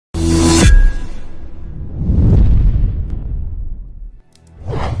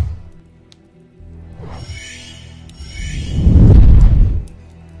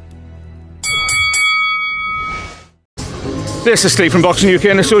This is Steve from Boxing UK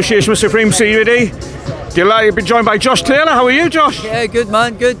in association with Supreme CUD. Delighted to be joined by Josh Taylor. How are you, Josh? Yeah, good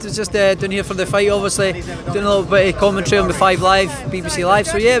man, good. Just down here for the fight, obviously. Doing a little bit of commentary on the 5 Live, BBC Live,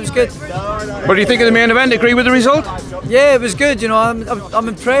 so yeah, it was good. What do you think of the main event? Agree with the result? Yeah, it was good, you know, I'm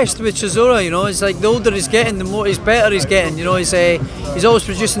impressed with Chisora, you know. It's like the older he's getting, the more he's better he's getting, you know. He's always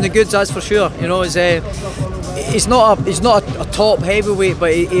producing the goods, that's for sure, you know. He's not a top heavyweight,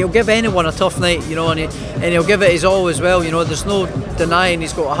 but he'll give anyone a tough night, you know, and he'll give it his all as well, you know. There's no denying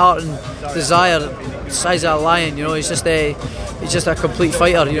he's got a heart and desire the size of a lion, you know. He's just a complete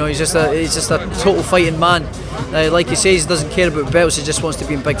fighter, you know. He's just a total fighting man. Like he says, he doesn't care about belts, he just wants to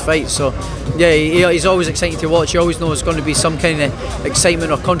be in big fights. So yeah, he's always exciting to watch. You always know there's going to be some kind of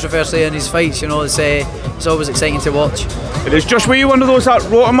excitement or controversy in his fights, you know. It's always exciting to watch. It is. Josh, were you one of those that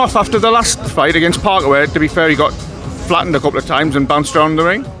wrote him off after the last fight against Parker, where, to be fair, he got flattened a couple of times and bounced around the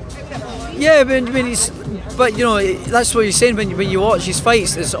ring? Yeah, but you know, that's what you're saying when you watch his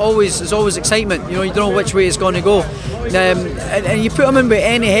fights. There's always excitement. You know, you don't know which way it's going to go, and you put him in with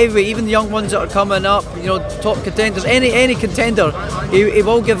any heavyweight, even the young ones that are coming up. You know, top contenders, any contender, he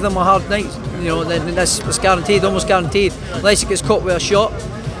will give them a hard night. You know, that's guaranteed, almost guaranteed, unless he gets caught with a shot.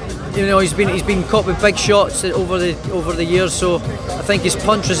 You know, he's been caught with big shots over the years. So I think his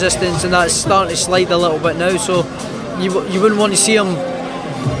punch resistance and that's starting to slide a little bit now. So you wouldn't want to see him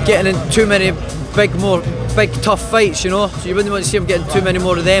getting in too many big tough fights, you know. So you wouldn't want to see him getting too many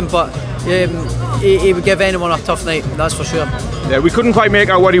more of them, but he would give anyone a tough night, that's for sure. Yeah, we couldn't quite make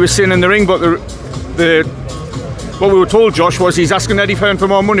out what he was saying in the ring, but what we were told, Josh, was he's asking Eddie Hearn for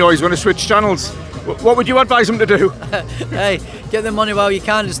more money or he's going to switch channels. What would you advise him to do? Hey, get the money while you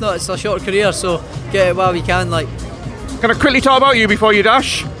can. It's a short career, so get it while you can. Like, can I quickly talk about you before you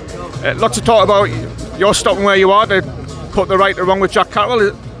dash? Lots of talk about you're stopping where you are to put the right or wrong with Jack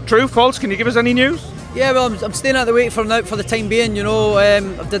Catterall. True, false? Can you give us any news? Yeah, well, I'm staying at the weight for now for the time being. You know,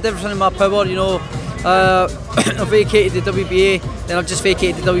 I've did everything in my power. You know, I've vacated the WBA, then I've just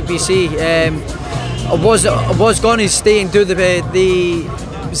vacated the WBC. I was going to stay and do the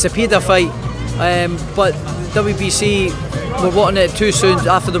Zepeda fight, but WBC were wanting it too soon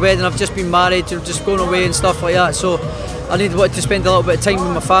after the wedding. I've just been married, just going away and stuff like that. So I wanted to spend a little bit of time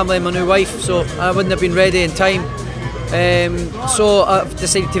with my family and my new wife. So I wouldn't have been ready in time. So I've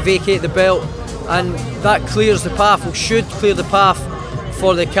decided to vacate the belt, and that clears the path, or should clear the path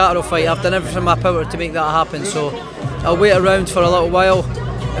for the Catterall fight. I've done everything in my power to make that happen, so I'll wait around for a little while.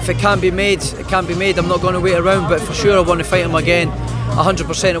 If it can't be made, it can't be made. I'm not going to wait around, but for sure I want to fight him again.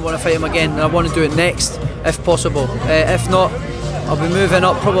 100% I want to fight him again, and I want to do it next if possible. If not, I'll be moving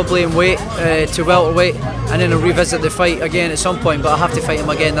up probably in weight to welterweight, and then I'll revisit the fight again at some point, but I have to fight him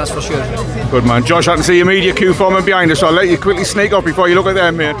again, that's for sure. Good man. Josh, I can see your media queue forming behind us, so I'll let you quickly sneak up before you look at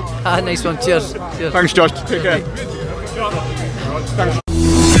them, mate. Nice one, cheers. Thanks, Josh. Take care. Thanks.